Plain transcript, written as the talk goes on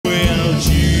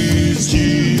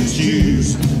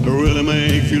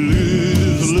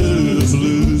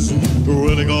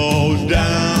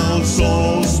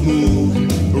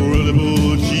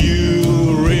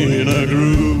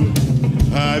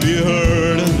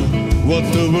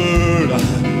what's the word?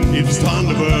 It's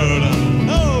Thunderbird.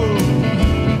 Oh,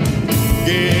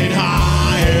 get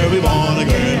high, everybody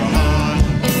get high.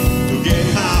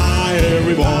 Get high,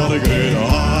 everybody get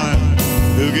high.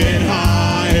 Get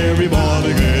high,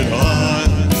 everybody get high.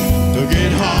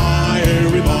 Get high,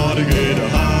 everybody get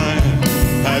high.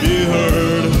 Have you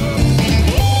heard?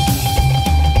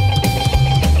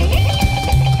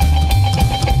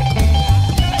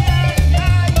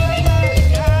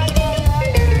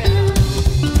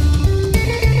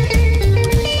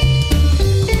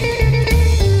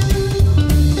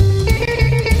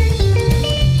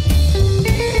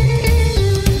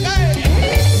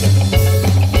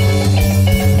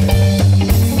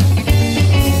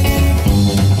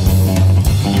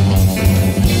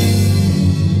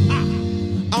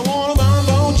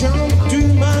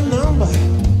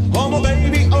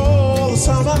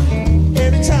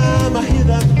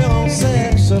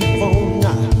 Saxophone.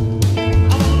 I'm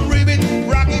gonna rip it,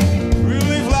 rock it,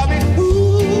 really flop it.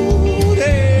 Ooh,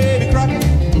 baby, crock it.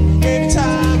 Every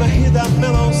time I hear that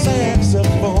mellow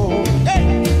saxophone.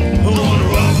 Hey, I wanna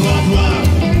rock, rock, rock.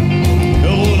 I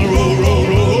wanna roll, roll,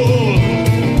 roll.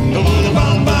 I wanna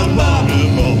bop, bop, bop,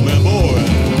 bop, man, boy.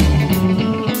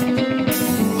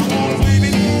 I wanna rip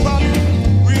it, rock it,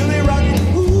 really rock it.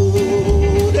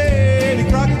 Ooh, baby,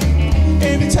 crock it.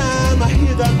 Every time I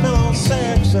hear that mellow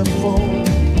saxophone.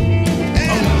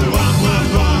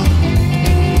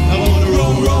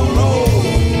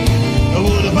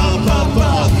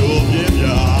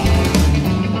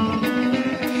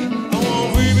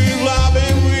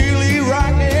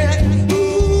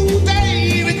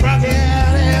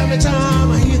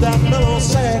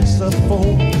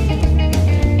 Saxophone.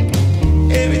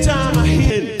 Every time I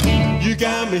hear it, you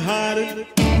got me hiding.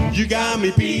 You got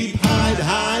me peep,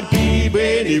 hide, peep.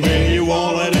 Anyway you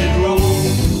wanna let it roll.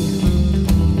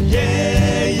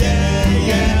 Yeah, yeah,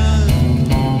 yeah.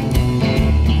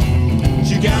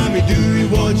 You got me doing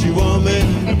what you want me,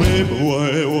 baby,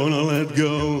 why I wanna let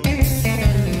go.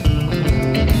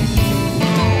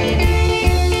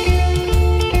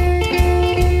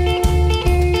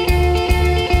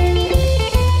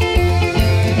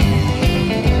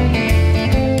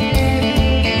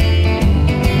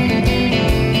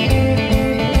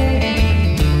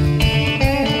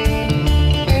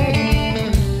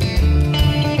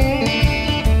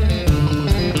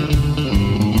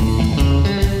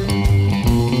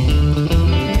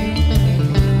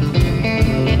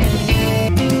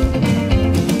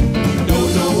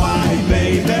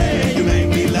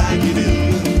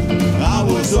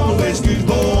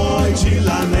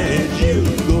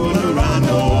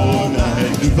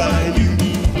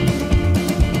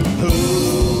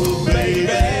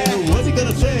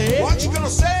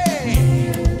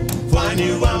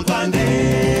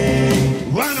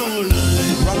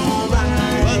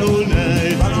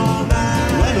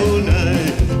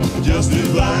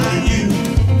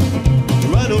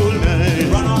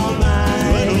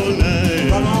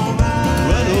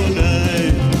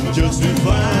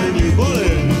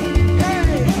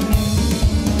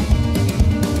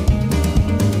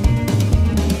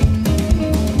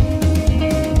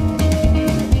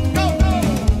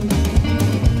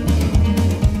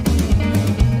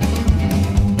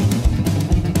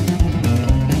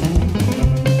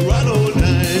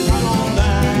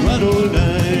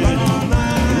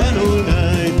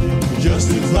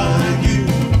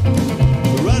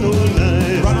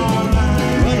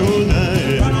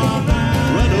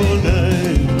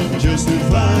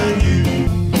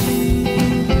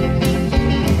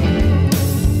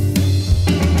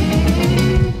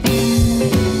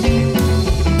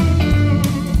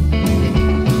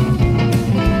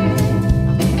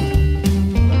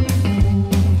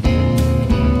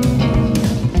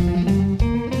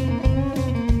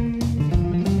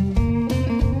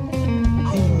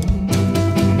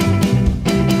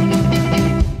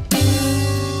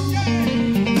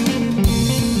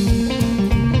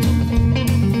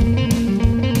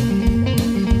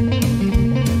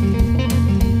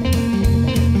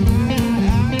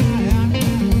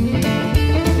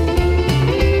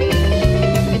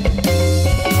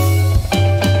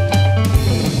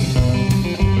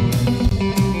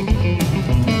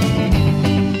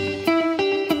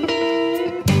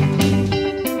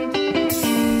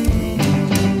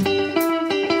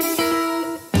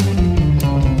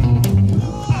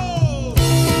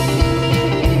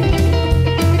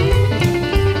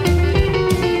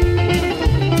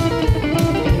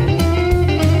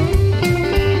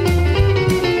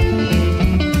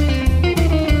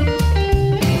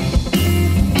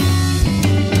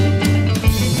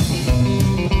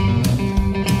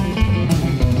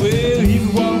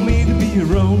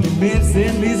 Babe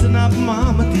said, listen up,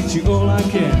 mama, teach you all I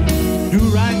can. Do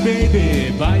right, baby,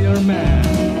 by your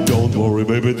man. Don't worry,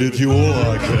 baby, did you all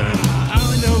I can.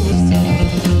 I know it's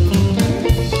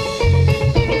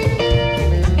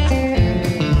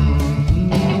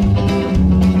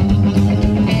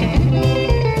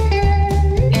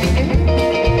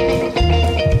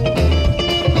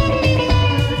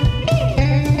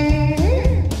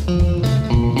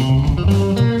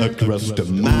across the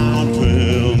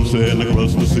mountains and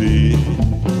across the sea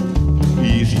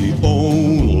is the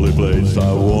only place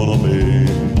I wanna be.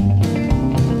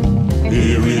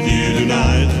 Here with you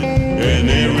tonight, and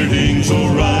everything's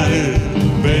alright,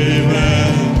 baby.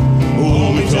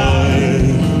 Hold me tight,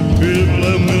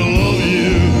 let me love you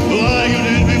like you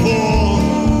did before.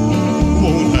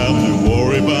 Won't have to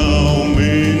worry about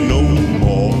me no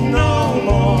more. No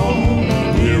more.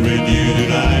 Here with you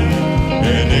tonight,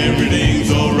 and everything's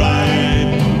alright,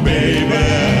 baby.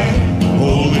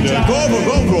 Hold me tight.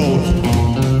 Go.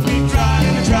 We try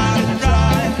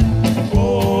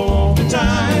all the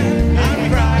time. And we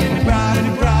cry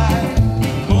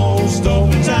most of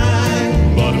the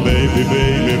time. But baby,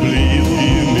 please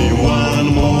give me one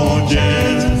more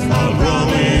chance. I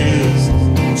promise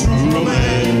true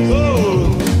romance. Oh.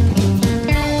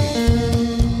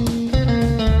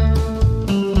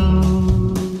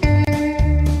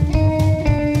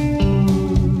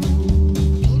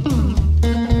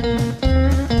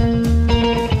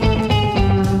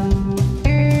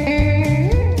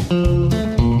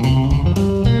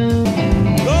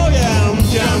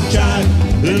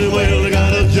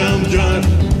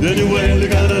 Then you really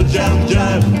gotta jump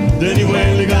jive. Then you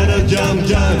really gotta jump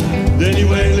jive. Then you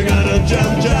really gotta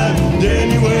jump jive.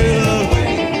 Then you will.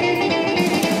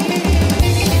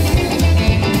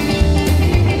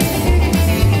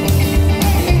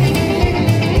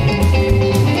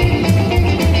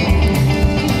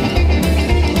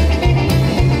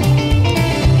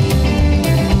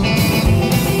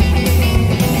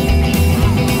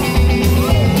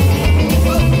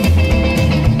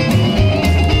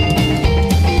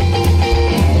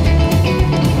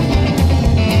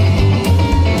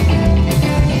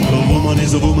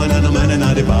 A woman and a man and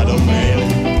a bottom male.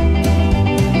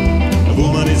 A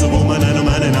woman is a woman and a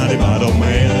man and a bottom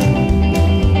male.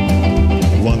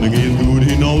 One thing is good,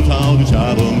 he knows how to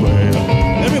jive and wail.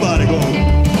 Everybody go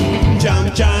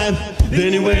jump jive.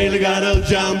 Then you really gotta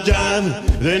jump jive.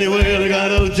 Then you really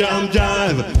gotta jump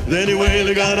jive. Then you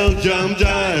really gotta jump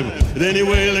jive. Then you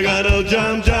really gotta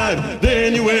jump jive.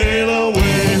 Then you wail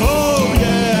away. Oh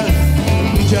yeah,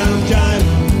 jump jive.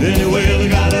 Then you really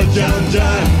gotta jump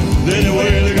jive. Then you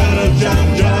really gotta jump